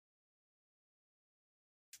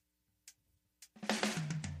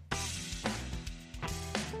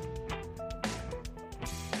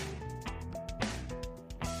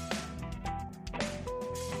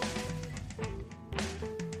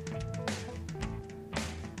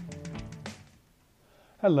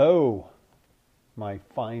Hello, my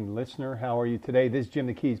fine listener. How are you today? This is Jim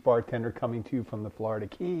the Keys Bartender coming to you from the Florida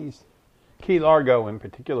Keys, Key Largo in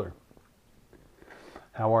particular.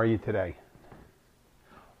 How are you today?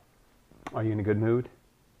 Are you in a good mood?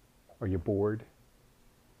 Are you bored?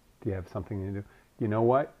 Do you have something to do? You know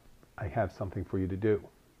what? I have something for you to do.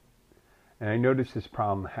 And I notice this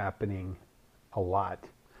problem happening a lot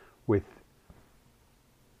with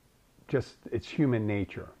just, it's human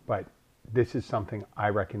nature, but this is something I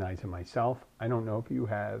recognize in myself. I don't know if you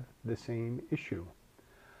have the same issue.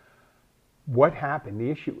 What happened, the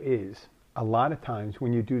issue is, a lot of times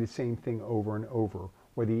when you do the same thing over and over,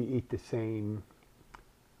 whether you eat the same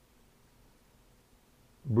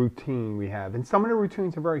routine we have, and some of the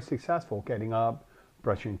routines are very successful, getting up,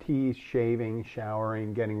 brushing teeth, shaving,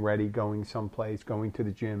 showering, getting ready, going someplace, going to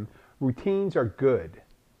the gym. Routines are good,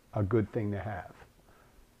 a good thing to have.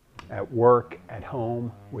 At work, at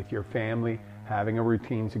home, with your family, having a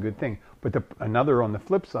routine is a good thing. But another on the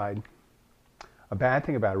flip side, a bad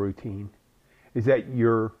thing about a routine is that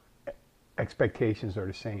your expectations are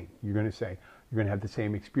the same. You're going to have the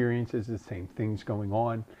same experiences, the same things going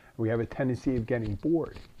on. We have a tendency of getting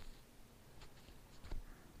bored.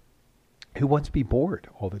 Who wants to be bored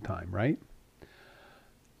all the time, right?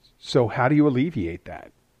 So how do you alleviate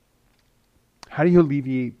that? How do you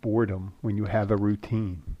alleviate boredom when you have a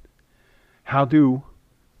routine? I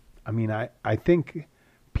think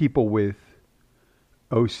people with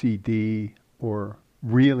OCD or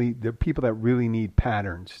really, the people that really need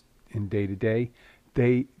patterns in day to day,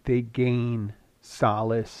 they gain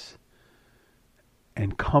solace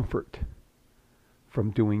and comfort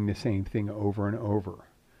from doing the same thing over and over.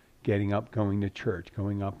 Getting up, going to church,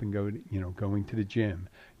 going to the gym,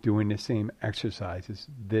 doing the same exercises,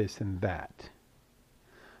 this and that.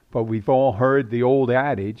 But we've all heard the old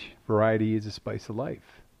adage, variety is the spice of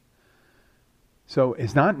life. So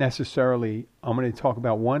it's not necessarily, I'm going to talk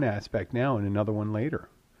about one aspect now and another one later.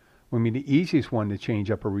 The easiest one to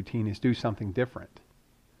change up a routine is do something different.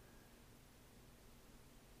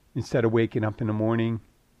 Instead of waking up in the morning,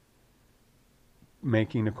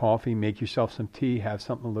 making the coffee, make yourself some tea, have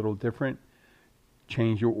something a little different.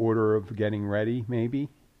 Change your order of getting ready, maybe.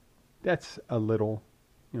 That's a little,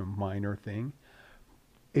 minor thing.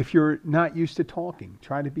 If you're not used to talking,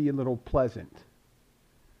 try to be a little pleasant.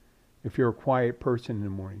 If you're a quiet person in the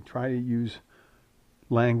morning, try to use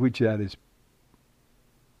language that is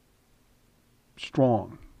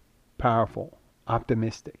strong, powerful,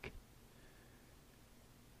 optimistic.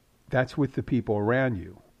 That's with the people around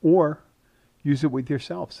you. Or use it with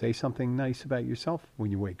yourself. Say something nice about yourself when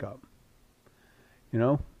you wake up.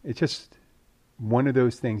 It's just one of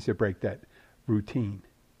those things that break that routine.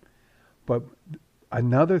 But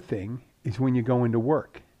another thing is when you go into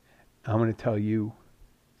work. I'm going to tell you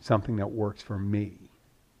something that works for me.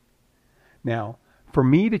 Now, for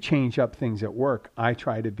me to change up things at work, I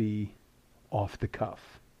try to be off the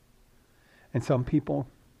cuff. And some people,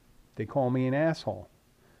 they call me an asshole.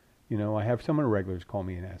 I have some of the regulars call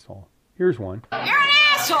me an asshole. Here's one. You're an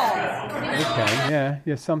asshole! Okay,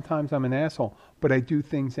 yeah, sometimes I'm an asshole. But I do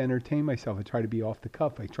things to entertain myself. I try to be off the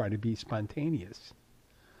cuff. I try to be spontaneous.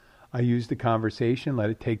 I use the conversation, let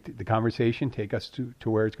it take the conversation, take us to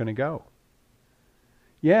where it's going to go.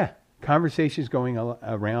 Yeah, conversations going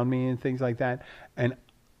around me and things like that. And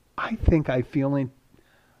I think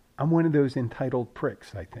I'm one of those entitled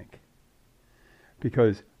pricks, I think.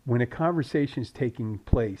 Because when a conversation is taking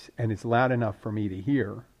place and it's loud enough for me to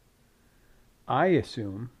hear, I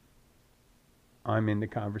assume I'm in the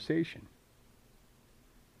conversation.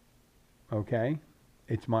 Okay?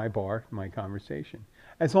 It's my bar, my conversation.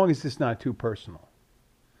 As long as it's not too personal.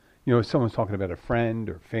 If someone's talking about a friend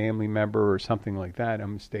or family member or something like that, I'm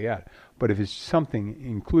going to stay out. But if it's something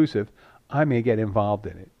inclusive, I may get involved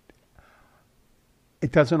in it.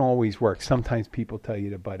 It doesn't always work. Sometimes people tell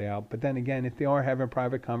you to butt out. But then again, if they are having a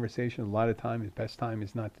private conversation, a lot of times the best time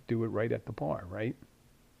is not to do it right at the bar, right?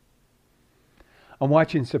 I'm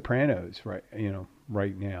watching Sopranos right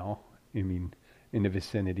now. In the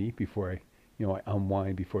vicinity before I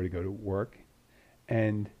unwind before I go to work.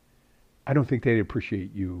 And I don't think they'd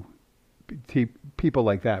appreciate you. People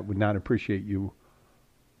like that would not appreciate you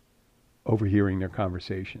overhearing their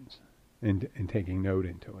conversations and taking note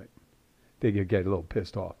into it. They could get a little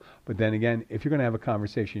pissed off. But then again, if you're going to have a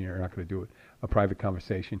conversation, you're not going to do it, a private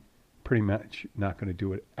conversation, pretty much not going to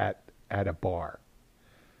do it at a bar.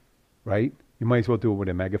 Right? You might as well do it with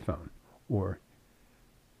a megaphone or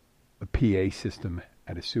a PA system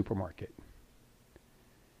at a supermarket.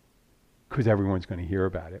 Because everyone's going to hear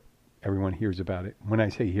about it. Everyone hears about it. When I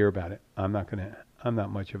say hear about it, I'm not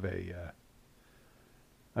much of a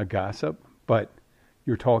gossip, but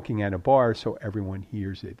you're talking at a bar so everyone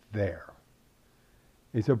hears it there.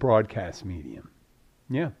 It's a broadcast medium.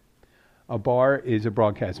 Yeah. A bar is a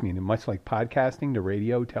broadcast medium, much like podcasting, the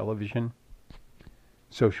radio, television,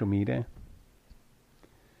 social media.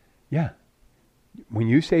 Yeah. When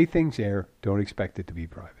you say things there, don't expect it to be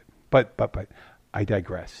private. But I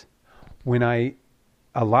digress.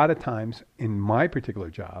 A lot of times in my particular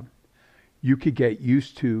job, you could get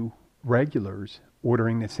used to regulars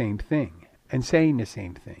ordering the same thing and saying the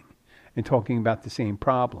same thing and talking about the same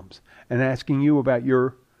problems and asking you about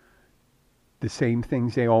the same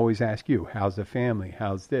things they always ask you. How's the family?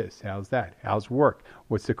 How's this? How's that? How's work?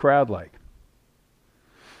 What's the crowd like?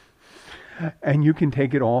 And you can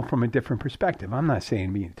take it all from a different perspective. I'm not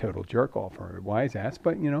saying be a total jerk off or a wise ass,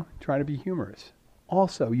 but, try to be humorous.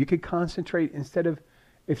 Also, you could concentrate instead of,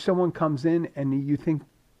 if someone comes in and you think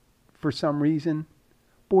for some reason,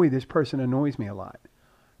 boy, this person annoys me a lot.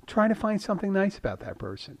 Try to find something nice about that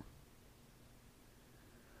person.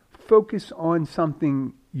 Focus on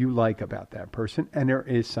something you like about that person, and there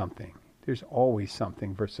is something. There's always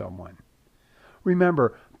something for someone.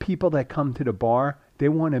 Remember, people that come to the bar, they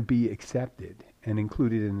want to be accepted and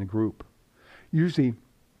included in the group. Usually,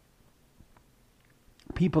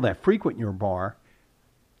 people that frequent your bar,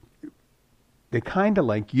 they kind of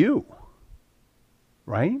like you,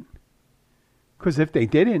 right? Because if they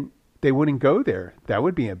didn't, they wouldn't go there. That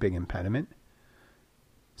would be a big impediment.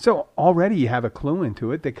 So already you have a clue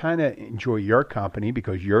into it. They kind of enjoy your company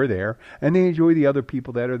because you're there, and they enjoy the other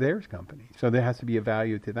people that are theirs company. So there has to be a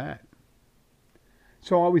value to that.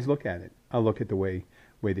 So I always look at it. I'll look at the way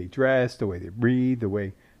they dress, the way they breathe, the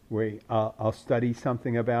way I'll study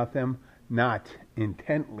something about them, not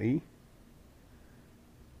intently.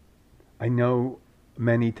 I know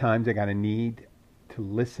many times I got a need to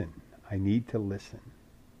listen. I need to listen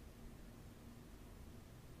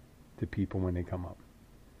to people when they come up.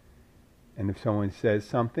 And if someone says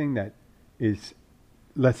something that is,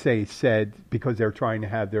 let's say, said because they're trying to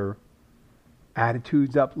have their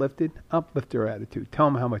attitudes uplifted, uplift their attitude. Tell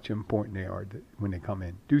them how much important they are when they come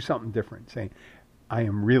in. Do something different. Saying, I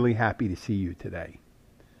am really happy to see you today.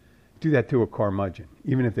 Do that to a curmudgeon,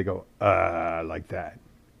 even if they go, like that.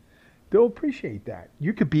 They'll appreciate that.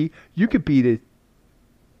 You could be the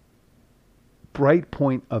bright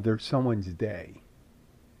point of someone's day.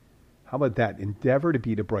 How about that? Endeavor to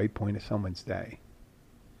be the bright point of someone's day.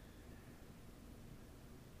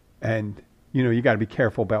 And, you got to be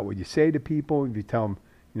careful about what you say to people. If you tell them,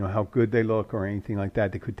 how good they look or anything like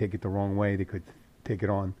that, they could take it the wrong way. They could take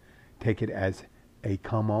it as a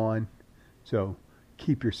come on. So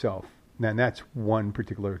keep yourself. Now, that's one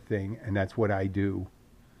particular thing, and that's what I do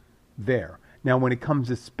there. Now, when it comes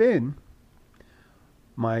to spin,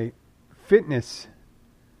 my fitness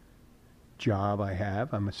job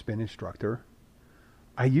I'm a spin instructor.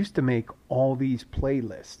 I used to make all these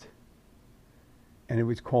playlists, and it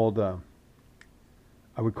was called, I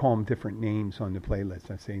would call them different names on the playlist.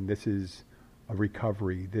 I'm saying this is a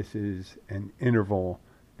recovery, this is an interval,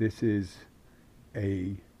 this is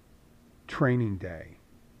a training day,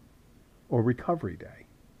 or recovery day,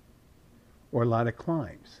 or a lot of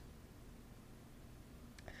climbs.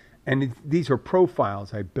 And these are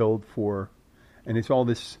profiles I build for, and it's all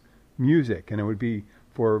this music, and it would be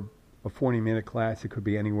for a 40-minute class. It could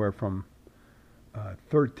be anywhere from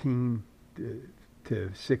 13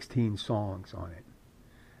 to 16 songs on it,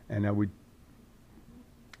 and I would,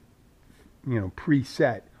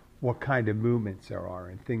 preset what kind of movements there are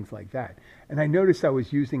and things like that. And I noticed I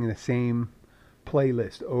was using the same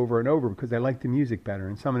playlist over and over because I liked the music better,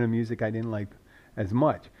 and some of the music I didn't like as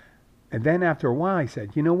much. And then after a while, I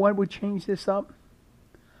said, you know what would change this up?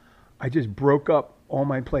 I just broke up all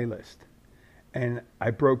my playlists, and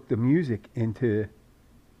I broke the music into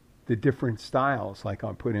the different styles. Like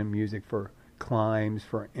I'll put in music for climbs,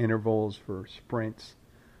 for intervals, for sprints,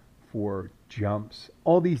 for jumps,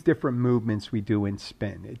 all these different movements we do in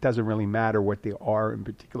spin. It doesn't really matter what they are in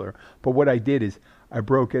particular, but what I did is I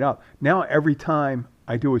broke it up. Now every time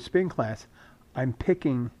I do a spin class, I'm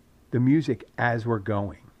picking the music as we're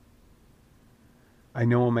going. I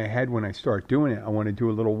know in my head when I start doing it, I want to do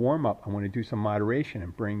a little warm-up. I want to do some moderation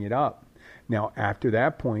and bring it up. Now, after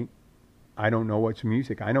that point, I don't know what's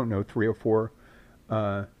music. I don't know 3 or 4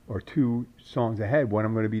 or 2 songs ahead what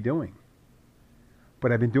I'm going to be doing.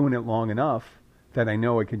 But I've been doing it long enough that I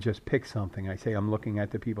know I can just pick something. I say, I'm looking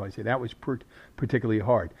at the people. I say, that was particularly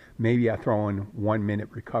hard. Maybe I throw in 1-minute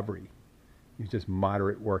recovery. It's just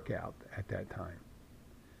moderate workout at that time.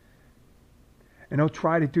 And I'll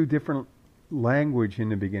try to do different language in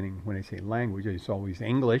the beginning. When I say language, it's always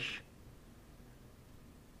English.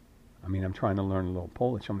 mean, I'm trying to learn a little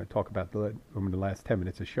Polish. I'm going to talk about over the last 10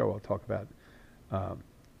 minutes of the show. I'll talk about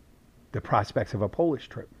the prospects of a Polish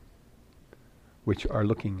trip, which are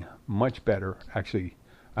looking much better. Actually,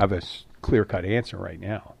 I have a clear-cut answer right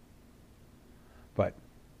now. But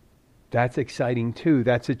that's exciting too.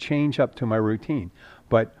 That's a change up to my routine.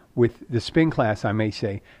 But with the spin class, I may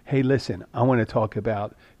say, hey, listen, I want to talk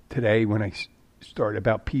about today when I start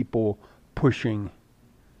about people pushing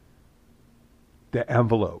the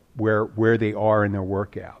envelope, where they are in their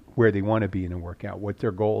workout, where they want to be in a workout, what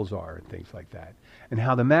their goals are and things like that, and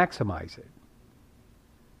how to maximize it.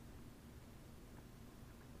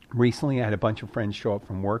 Recently, I had a bunch of friends show up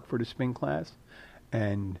from work for the spin class,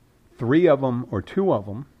 and three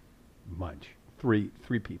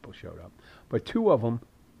people showed up, but two of them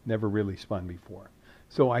never really spun before.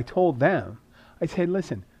 So I told them, I said,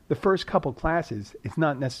 listen, the first couple classes, it's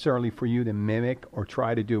not necessarily for you to mimic or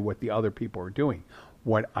try to do what the other people are doing.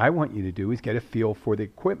 What I want you to do is get a feel for the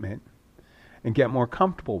equipment and get more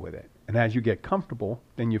comfortable with it. And as you get comfortable,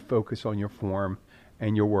 then you focus on your form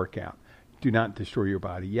and your workout. Do not destroy your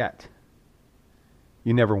body yet.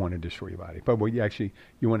 You never want to destroy your body. But what you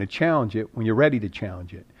want to challenge it when you're ready to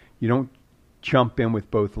challenge it. You don't jump in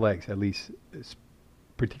with both legs, at least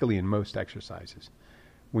particularly in most exercises.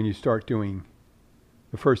 When you start doing,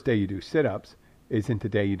 the first day you do sit-ups isn't the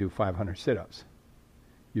day you do 500 sit-ups.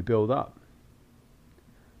 You build up,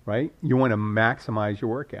 right? You want to maximize your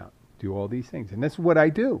workout. Do all these things. And that's what I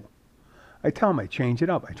do. I tell them I change it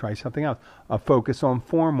up. I try something else. I'll focus on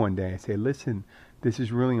form one day. I say, listen, this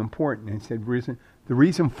is really important. And I said, the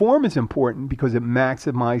reason form is important because it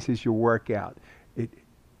maximizes your workout.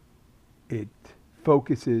 It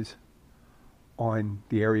focuses on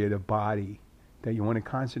the area of the body that you want to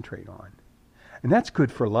concentrate on. And that's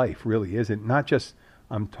good for life, really, isn't it? Not just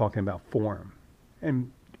I'm talking about form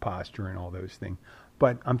and posture and all those things,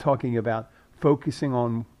 but I'm talking about focusing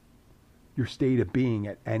on your state of being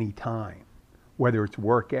at any time, whether it's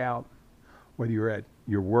workout, whether you're at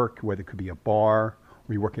your work, whether it could be a bar,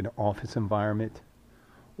 or you work in an office environment,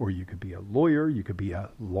 or you could be a lawyer, you could be a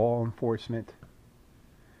law enforcement.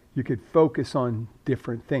 You could focus on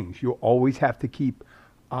different things. You always have to keep,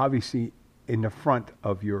 obviously, in the front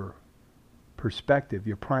of your perspective.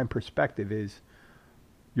 Your prime perspective is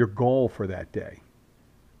your goal for that day.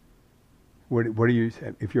 What are you?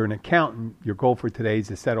 If you're an accountant, your goal for today is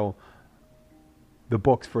to settle the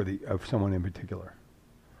books of someone in particular,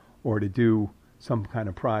 or to do some kind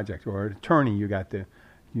of project. Or an attorney, you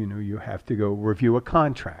have to go review a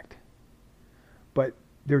contract. But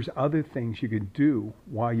there's other things you can do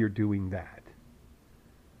while you're doing that.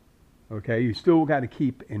 Okay, you still got to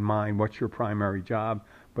keep in mind what's your primary job,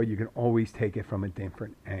 but you can always take it from a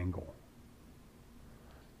different angle.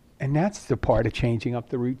 And that's the part of changing up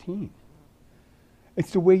the routine.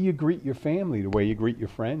 It's the way you greet your family, the way you greet your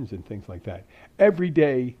friends and things like that. Every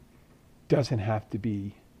day doesn't have to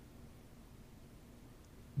be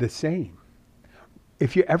the same.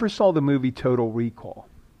 If you ever saw the movie Total Recall,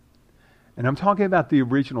 and I'm talking about the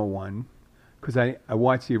original one, because I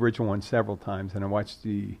watched the original one several times, and I watched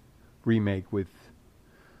the remake with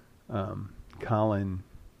Colin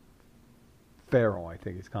Farrell, I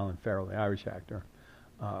think it's Colin Farrell, the Irish actor.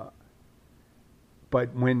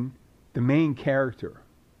 But when the main character,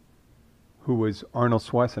 who was Arnold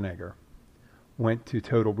Schwarzenegger, went to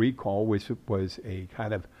Total Recall, which was a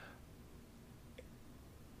kind of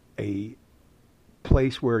a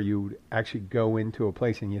place where you would actually go into a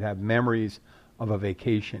place and you'd have memories of a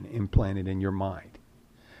vacation implanted in your mind.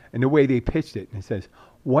 And the way they pitched it, and it says,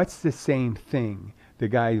 what's the same thing, the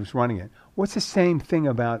guy who's running it, what's the same thing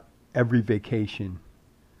about every vacation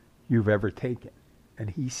you've ever taken? And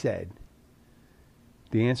he said,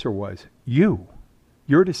 the answer was, you're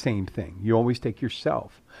the same thing. You always take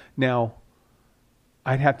yourself. Now,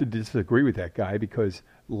 I'd have to disagree with that guy, because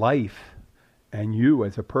life and you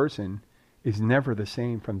as a person is never the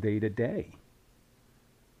same from day to day.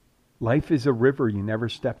 Life is a river. You never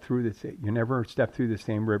step through the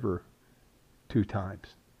same river two times.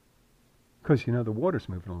 Because, the water's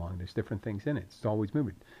moving along. There's different things in it. It's always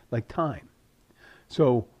moving, like time.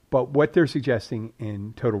 So, but what they're suggesting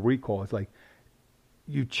in Total Recall is like,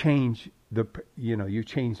 you change the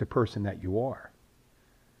person that you are.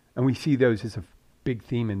 And we see those as a big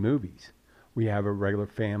theme in movies. We have a regular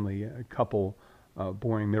family, a couple,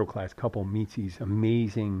 boring middle-class couple meets these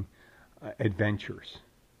amazing adventures.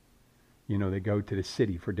 They go to the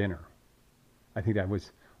city for dinner. I think that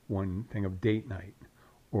was one thing of date night.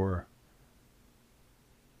 Or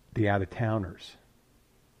the out-of-towners.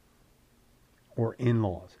 Or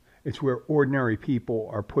in-laws. It's where ordinary people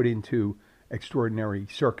are put into extraordinary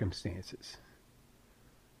circumstances.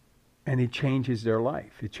 And it changes their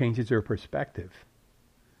life. It changes their perspective.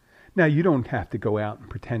 Now, you don't have to go out and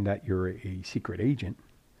pretend that you're a secret agent,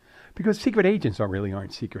 because secret agents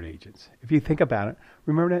aren't secret agents. If you think about it,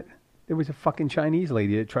 remember that there was a fucking Chinese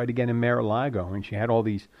lady that tried to get in Mar-a-Lago, and she had all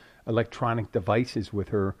these electronic devices with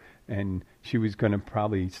her, and she was going to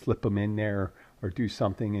probably slip them in there or do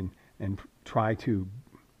something and try to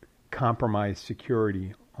compromise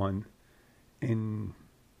security in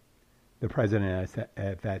the president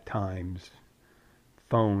at that time's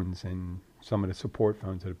phones and some of the support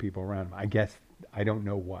phones of the people around him. I guess, I don't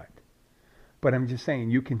know what. But I'm just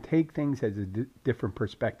saying, you can take things as a different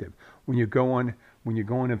perspective. When you go on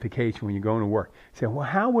a vacation, when you go to work, say, well,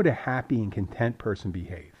 how would a happy and content person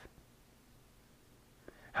behave?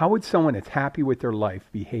 How would someone that's happy with their life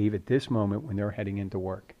behave at this moment when they're heading into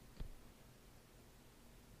work?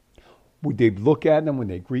 Would they look at them when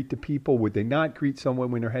they greet the people? Would they not greet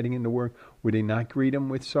someone when they're heading into work? Would they not greet them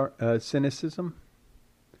with cynicism?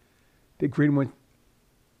 They greet them with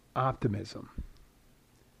optimism.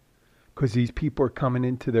 Because these people are coming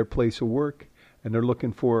into their place of work and they're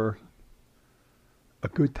looking for a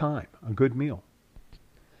good time, a good meal.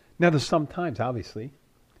 Now, there's sometimes, obviously,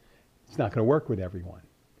 it's not going to work with everyone.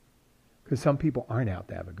 Because some people aren't out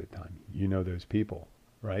to have a good time. You know those people,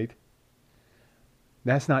 right?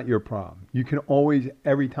 That's not your problem. You can always,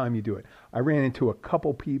 every time you do it. I ran into a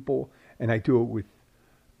couple people, and I do it with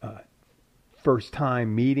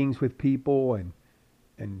first-time meetings with people,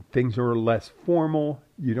 and things are less formal.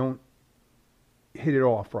 You don't hit it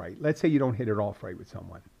off right. Let's say you don't hit it off right with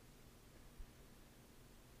someone.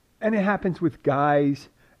 And it happens with guys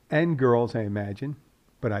and girls, I imagine,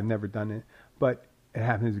 but I've never done it. But it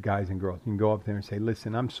happens with guys and girls. You can go up there and say,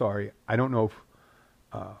 listen, I'm sorry. I don't know if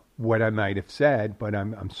what I might have said, but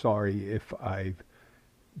I'm sorry if I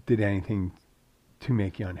did anything to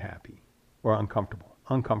make you unhappy or uncomfortable.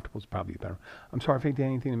 Uncomfortable is probably better. I'm sorry if I did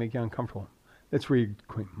anything to make you uncomfortable. Let's read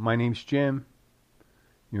quick. My name's Jim.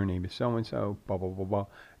 Your name is so-and-so, blah, blah, blah, blah.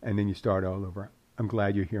 And then you start all over. I'm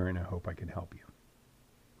glad you're here and I hope I can help you.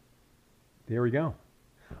 There we go.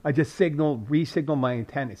 I just re-signaled my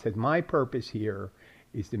intent. It says my purpose here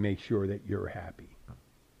is to make sure that you're happy.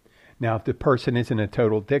 Now, if the person isn't a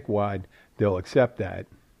total dickwad, they'll accept that.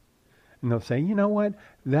 And they'll say, you know what?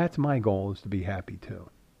 That's my goal, is to be happy too.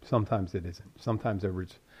 Sometimes it isn't. Sometimes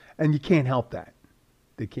it's, and you can't help that.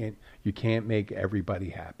 You can't make everybody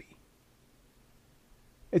happy.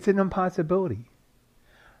 It's an impossibility.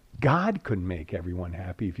 God couldn't make everyone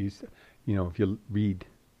happy if you read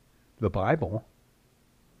the Bible.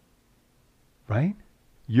 Right?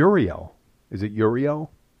 Uriel. Is it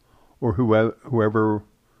Uriel? Or whoever,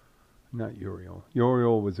 not Uriel.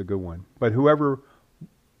 Uriel was a good one. But whoever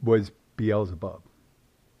was Beelzebub.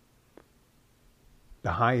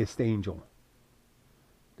 The highest angel.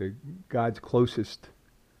 God's closest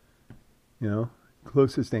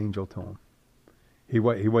angel to him. He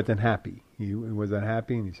wasn't happy. He wasn't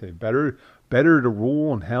happy, and he said, better to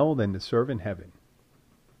rule in hell than to serve in heaven.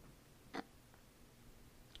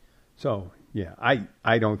 So, yeah,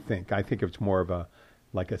 I don't think. I think it's more of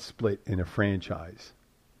like a split in a franchise.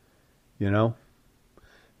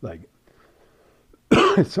 Like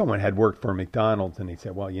someone had worked for McDonald's and they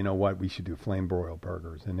said, well, you know what, we should do flame broiled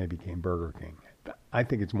burgers, and they became Burger King. I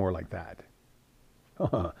think it's more like that.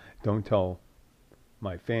 Don't tell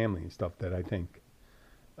my family and stuff that I think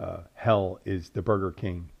hell is the Burger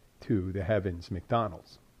King to the heavens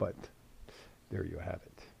McDonald's. But there you have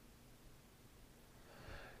it.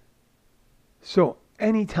 So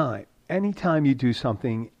anytime you do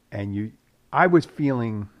something I was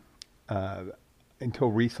feeling until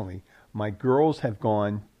recently, my girls have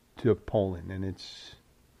gone to Poland, and it's,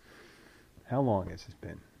 how long has this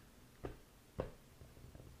been?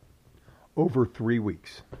 Over 3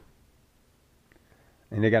 weeks.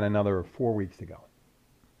 And they got another 4 weeks to go.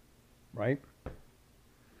 Right?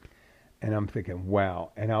 And I'm thinking,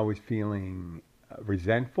 wow. And I was feeling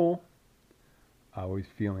resentful. I was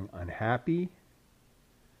feeling unhappy.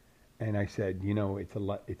 And I said,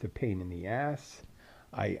 it's a pain in the ass.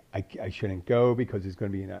 I shouldn't go because it's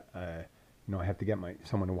going to be I have to get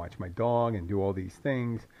someone to watch my dog and do all these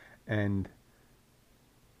things. And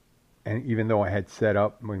even though I had set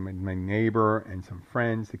up my neighbor and some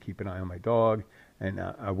friends to keep an eye on my dog, and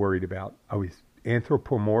I was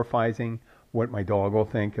anthropomorphizing what my dog will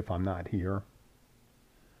think if I'm not here.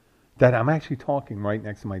 That I'm actually talking right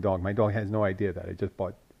next to my dog. My dog has no idea that I just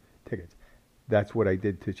bought tickets. That's what I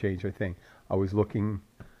did to change the thing. I was looking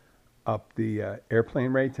up the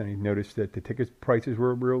airplane rates, and I noticed that the ticket prices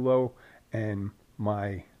were real low, and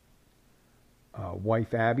my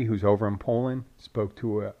wife Abby, who's over in Poland, spoke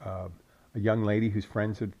to a young lady who's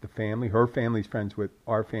friends with the family. Her family's friends with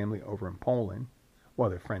our family over in Poland. Well,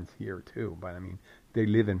 they're friends here too, but I mean, they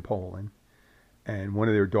live in Poland. And one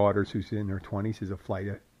of their daughters, who's in her 20s, is a flight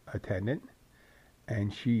attendant.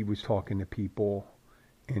 And she was talking to people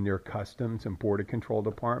in their customs and border control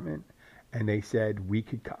department, and they said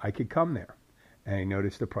I could come there. And I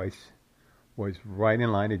noticed the price was right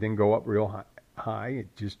in line. It didn't go up real high.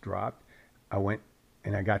 It just dropped. I went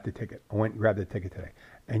and I got the ticket. I went and grabbed the ticket today.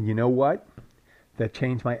 And you know what? That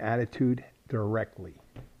changed my attitude directly.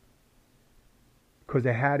 Because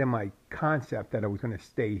I had in my concept that I was going to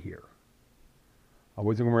stay here. I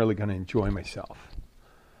wasn't really going to enjoy myself.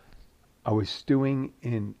 I was stewing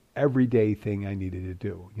in everyday thing I needed to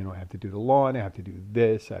do. You know, I have to do the lawn, I have to do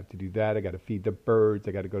this, I have to do that, I got to feed the birds,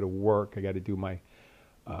 I got to go to work, I got to do my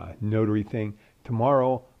notary thing.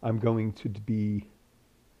 Tomorrow, I'm going to be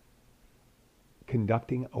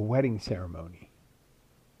conducting a wedding ceremony,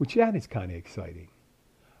 which that is kind of exciting.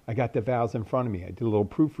 I got the vows in front of me. I did a little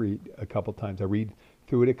proofread a couple times. I read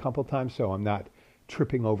through it a couple times so I'm not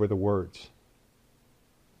tripping over the words.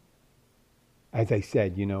 As I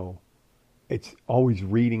said, you know, it's always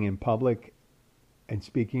reading in public and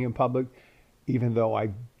speaking in public, even though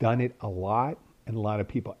I've done it a lot and a lot of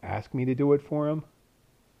people ask me to do it for them.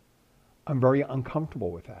 I'm very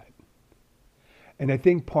uncomfortable with that. And I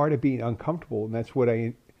think part of being uncomfortable, and that's what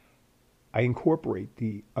I incorporate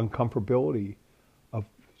the uncomfortability of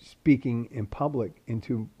speaking in public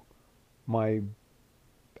into my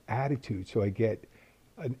attitude, so I get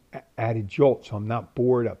an added jolt, so I'm not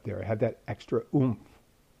bored up there. I have that extra oomph.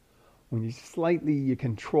 When you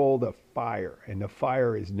control the fire, and the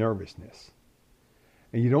fire is nervousness.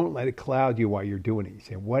 And you don't let it cloud you while you're doing it. You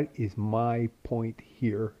say, what is my point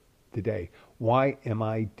here today? Why am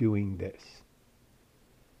I doing this?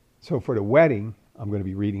 So for the wedding, I'm going to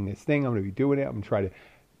be reading this thing. I'm going to be doing it. I'm going to try to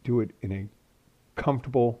do it in a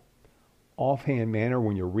comfortable, offhand manner.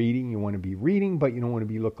 When you're reading, you want to be reading, but you don't want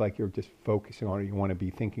to look like you're just focusing on it. You want to be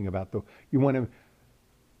thinking about you want to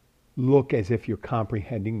look as if you're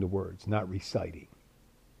comprehending the words, not reciting.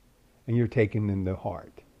 And you're taking them to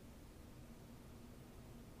heart.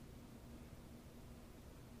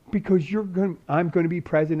 Because I'm going to be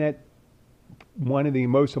present at one of the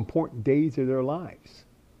most important days of their lives.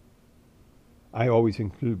 I always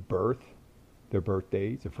include birth, their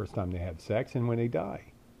birthdays, the first time they have sex, and when they die.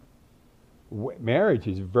 Marriage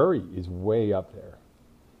is way up there.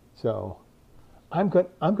 So I'm going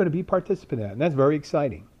to be a participant in that, and that's very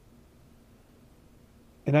exciting.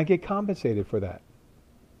 And I get compensated for that.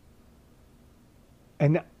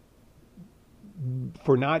 And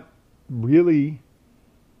for not really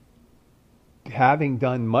having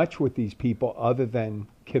done much with these people other than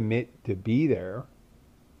commit to be there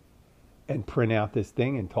and print out this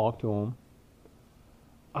thing and talk to them,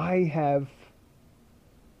 I have,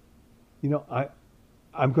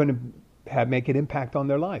 I'm going to make an impact on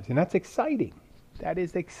their lives. And that's exciting. That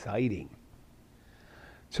is exciting.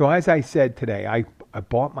 So as I said today, I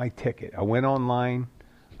bought my ticket. I went online.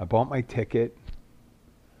 I bought my ticket.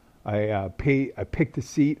 I picked a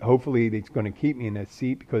seat. Hopefully it's going to keep me in that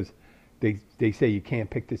seat because they say you can't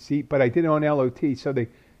pick the seat. But I did it on LOT, so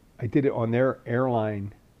I did it on their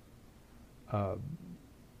airline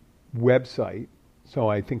website. So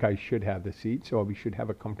I think I should have the seat. So we should have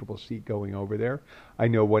a comfortable seat going over there. I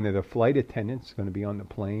know one of the flight attendants is going to be on the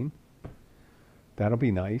plane. That'll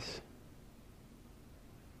be nice.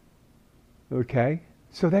 Okay?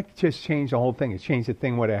 So that just changed the whole thing. It changed the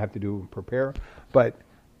thing, what I have to do and prepare. But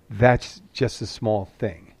that's just a small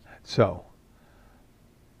thing. So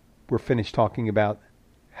we're finished talking about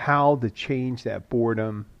how to change that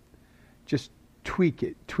boredom. Just tweak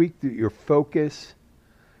it. Tweak your focus.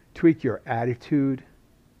 Tweak your attitude.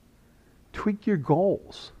 Tweak your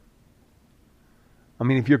goals. I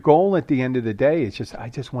mean, if your goal at the end of the day is just, I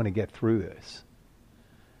just want to get through this.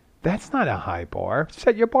 That's not a high bar.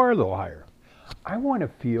 Set your bar a little higher. I want to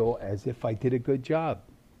feel as if I did a good job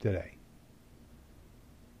today.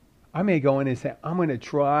 I may go in and say, I'm going to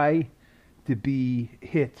try to be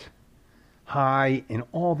hit high in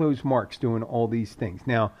all those marks doing all these things.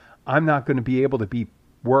 Now, I'm not going to be able to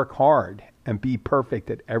work hard and be perfect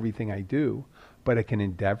at everything I do, but I can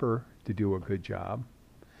endeavor to do a good job.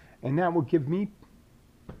 And that will give me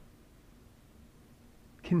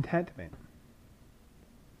contentment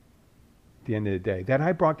at the end of the day, that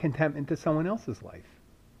I brought contentment to someone else's life.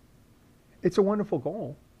 It's a wonderful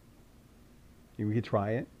goal. We could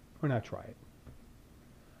try it or not try it.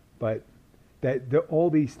 But all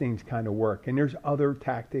these things kind of work. And there's other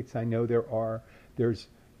tactics. I know there are. There's,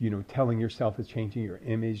 telling yourself is changing your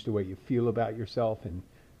image, the way you feel about yourself, and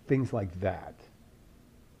things like that.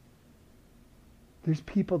 There's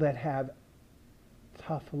people that have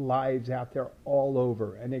tough lives out there all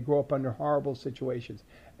over, and they grow up under horrible situations,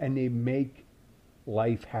 and they make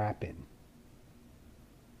life happen.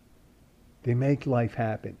 They make life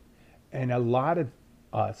happen. And a lot of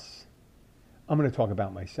us, I'm going to talk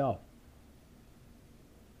about myself.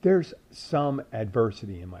 There's some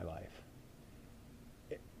adversity in my life.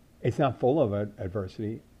 It's not full of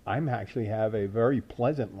adversity. I'm actually have a very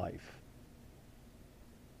pleasant life.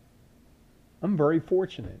 I'm very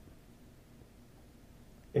fortunate.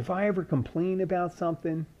 If I ever complain about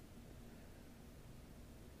something,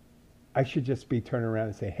 I should just be turning around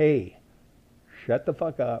and say, hey, shut the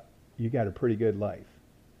fuck up. You got a pretty good life.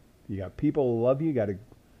 You got people who love you.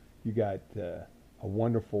 You got a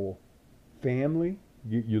wonderful family.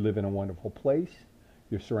 You live in a wonderful place.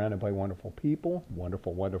 You're surrounded by wonderful people.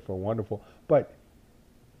 Wonderful, wonderful, wonderful. But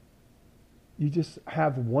you just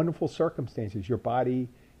have wonderful circumstances. Your body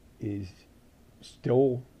is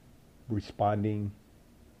still responding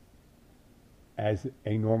as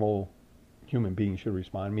a normal human being should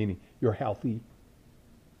respond, meaning you're healthy.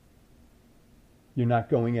 You're not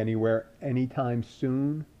going anywhere anytime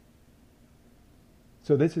soon.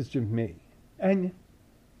 So this is just me. And,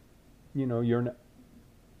 you're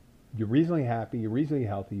reasonably happy, you're reasonably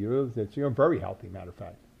healthy, you're very healthy, matter of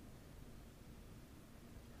fact.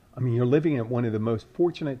 I mean, you're living at one of the most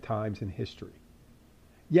fortunate times in history.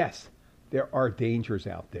 Yes, there are dangers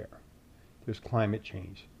out there. There's climate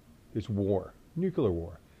change. There's war, nuclear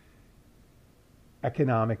war,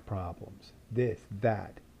 economic problems, this,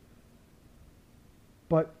 that.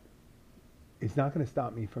 But it's not going to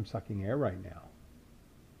stop me from sucking air right now.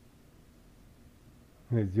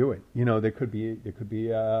 I'm going to do it. There could be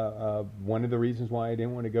one of the reasons why I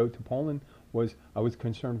didn't want to go to Poland was I was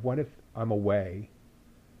concerned, what if I'm away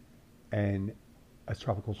and a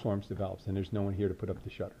tropical storm develops and there's no one here to put up the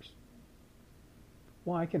shutters?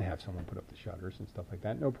 Well, I can have someone put up the shutters and stuff like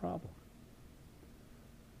that, no problem.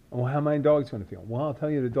 Well, how my dog's going to feel? Well, I'll tell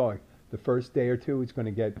you, the dog, the first day or two, it's going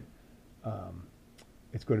to get,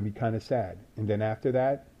 it's going to be kind of sad. And then after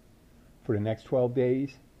that, for the next 12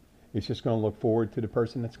 days, it's just going to look forward to the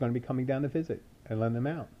person that's going to be coming down to visit and letting them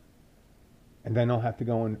out. And then I'll have to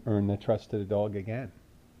go and earn the trust of the dog again.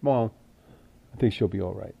 Well, I think she'll be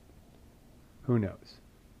all right. Who knows?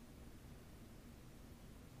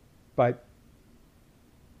 But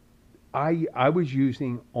I was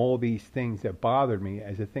using all these things that bothered me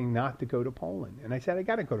as a thing not to go to Poland. And I said, I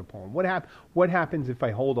got to go to Poland. What happens if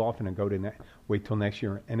I hold off and I go to wait till next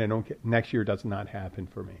year and I don't get, next year does not happen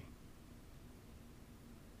for me?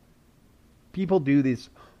 People do this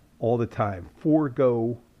all the time.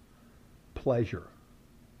 Forego pleasure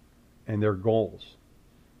and their goals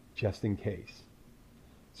just in case.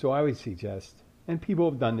 So I would suggest, and people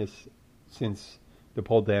have done this since the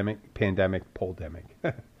pandemic.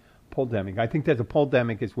 Poldemic. I think that the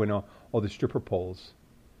poldemic is when all the stripper poles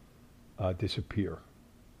disappear.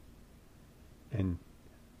 And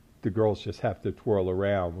the girls just have to twirl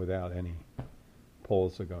around without any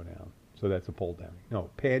poles to go down. So that's a poldemic. No,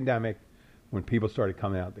 pandemic, when people started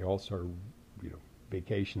coming out, they all started,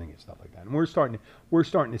 vacationing and stuff like that. And we're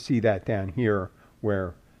starting to see that down here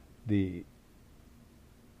where the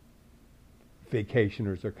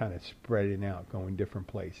vacationers are kind of spreading out, going different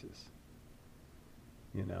places.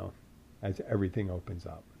 As everything opens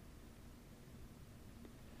up.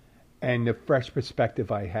 And the fresh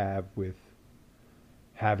perspective I have with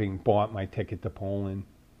having bought my ticket to Poland,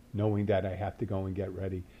 knowing that I have to go and get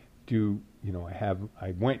ready,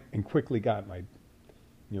 I went and quickly got my,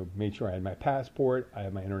 made sure I had my passport, I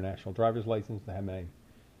have my international driver's license, I have my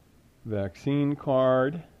vaccine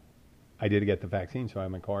card. I did get the vaccine, so I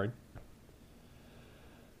have my card.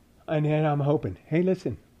 And then I'm hoping, hey,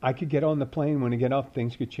 listen, I could get on the plane when I get off,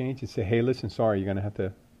 things could change and say, hey, listen, sorry, you're going to have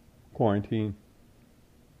to quarantine.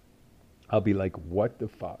 I'll be like, what the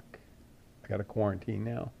fuck? I got to quarantine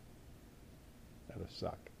now? That'll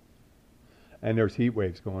suck. And there's heat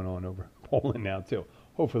waves going on over Poland now, too.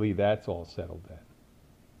 Hopefully that's all settled then.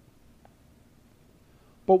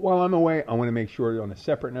 But while I'm away, I want to make sure, on a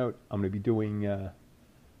separate note, I'm going to be doing,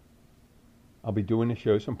 I'll be doing the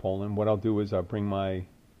shows from Poland. What I'll do is I'll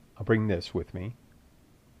bring this with me.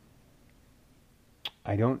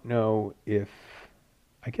 I don't know if,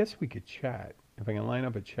 I guess we could chat. If I can line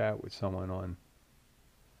up a chat with someone on,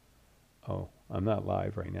 I'm not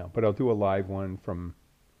live right now, but I'll do a live one from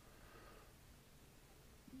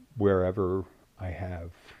wherever I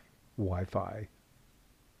have Wi-Fi.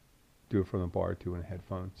 Do it from the bar, do it in a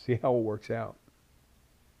headphone. See how it works out.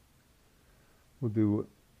 We'll do it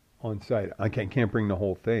on site. I can't bring the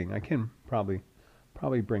whole thing. I can probably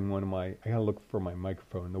probably bring one of my. I gotta look for my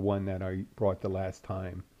microphone, the one that I brought the last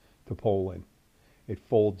time to Poland. It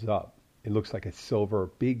folds up. It looks like a silver,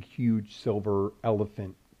 big, huge silver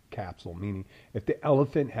elephant capsule. Meaning, if the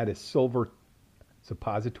elephant had a silver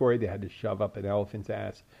suppository they had to shove up an elephant's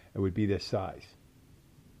ass, it would be this size.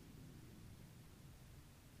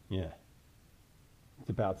 Yeah. It's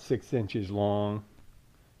about 6 inches long,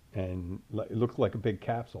 and it looks like a big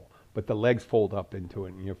capsule. But the legs fold up into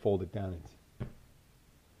it, and you fold it down.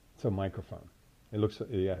 It's a microphone. It looks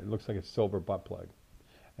like a silver butt plug.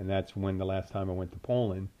 And that's when the last time I went to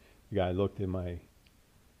Poland, the guy looked in my,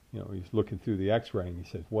 he's looking through the X-ray, and he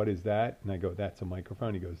says, "What is that?" And I go, "That's a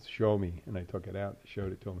microphone." He goes, "Show me." And I took it out,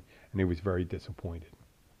 showed it to him, and he was very disappointed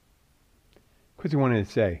because he wanted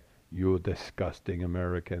to say, "You disgusting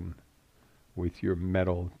American with your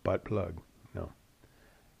metal butt plug." No,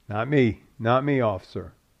 not me,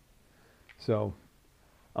 officer. So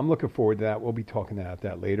I'm looking forward to that. We'll be talking about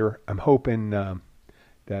that later. I'm hoping that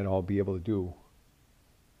I'll be able to do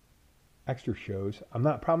extra shows. I'm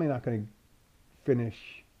probably not going to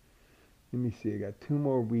finish. Let me see. I got 2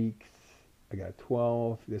 more weeks. I got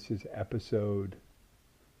 12. This is episode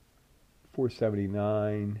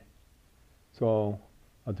 479. So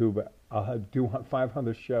I'll do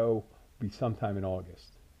 500 show. Be sometime in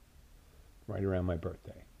August, right around my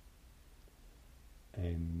birthday.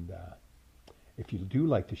 And if you do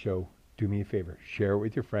like the show, do me a favor. Share it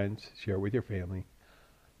with your friends. Share it with your family.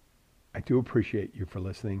 I do appreciate you for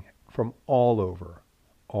listening from all over.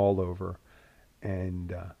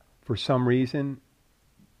 And for some reason,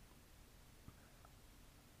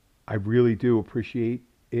 I really do appreciate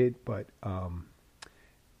it, but I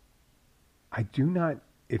do not.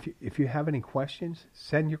 If you have any questions,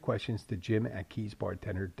 send your questions to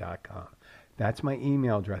jim@keysbartender.com. That's my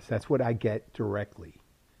email address. That's what I get directly.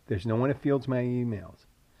 There's no one that fields my emails.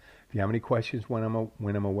 If you have any questions when I'm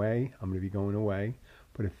away, I'm going to be going away.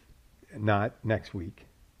 But if not, next week.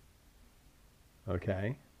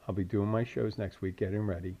 Okay? I'll be doing my shows next week, getting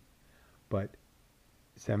ready. But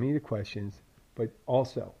send me the questions. But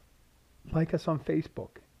also, like us on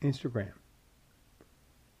Facebook, Instagram.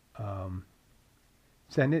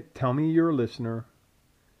 Send it. Tell me you're a listener.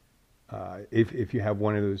 If you have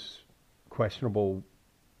one of those questionable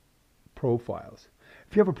profiles.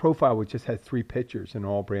 If you have a profile which just has 3 pictures and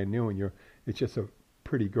all brand new, and it's just a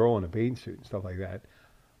pretty girl in a bathing suit and stuff like that,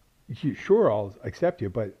 sure, I'll accept you,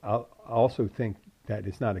 but I'll also think that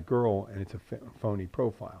it's not a girl and it's a phony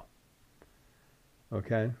profile.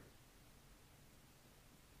 Okay?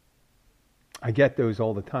 I get those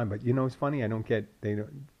all the time, but it's funny. I don't get.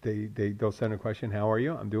 They'll send a question. How are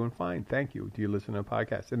you? I'm doing fine, thank you. Do you listen to a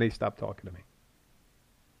podcast? And they stop talking to me.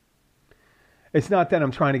 It's not that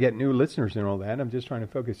I'm trying to get new listeners and all that. I'm just trying to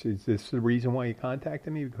focus. Is this the reason why you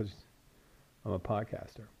contacted me? Because I'm a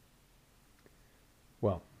podcaster.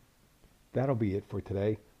 Well, that'll be it for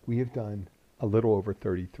today. We have done a little over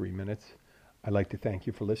 33 minutes. I'd like to thank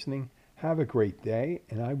you for listening. Have a great day,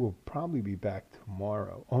 and I will probably be back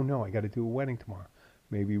tomorrow. Oh, no, I got to do a wedding tomorrow.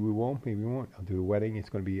 Maybe we won't, maybe we won't. I'll do the wedding. It's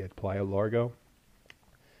going to be at Playa Largo.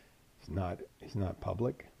 It's not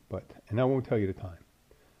public, and I won't tell you the time.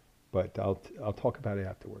 But I'll talk about it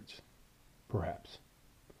afterwards, perhaps.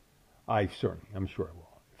 I'm sure I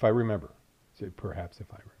will. If I remember. Say perhaps if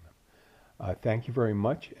I remember. Thank you very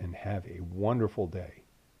much, and have a wonderful day.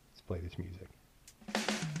 Let's play this music.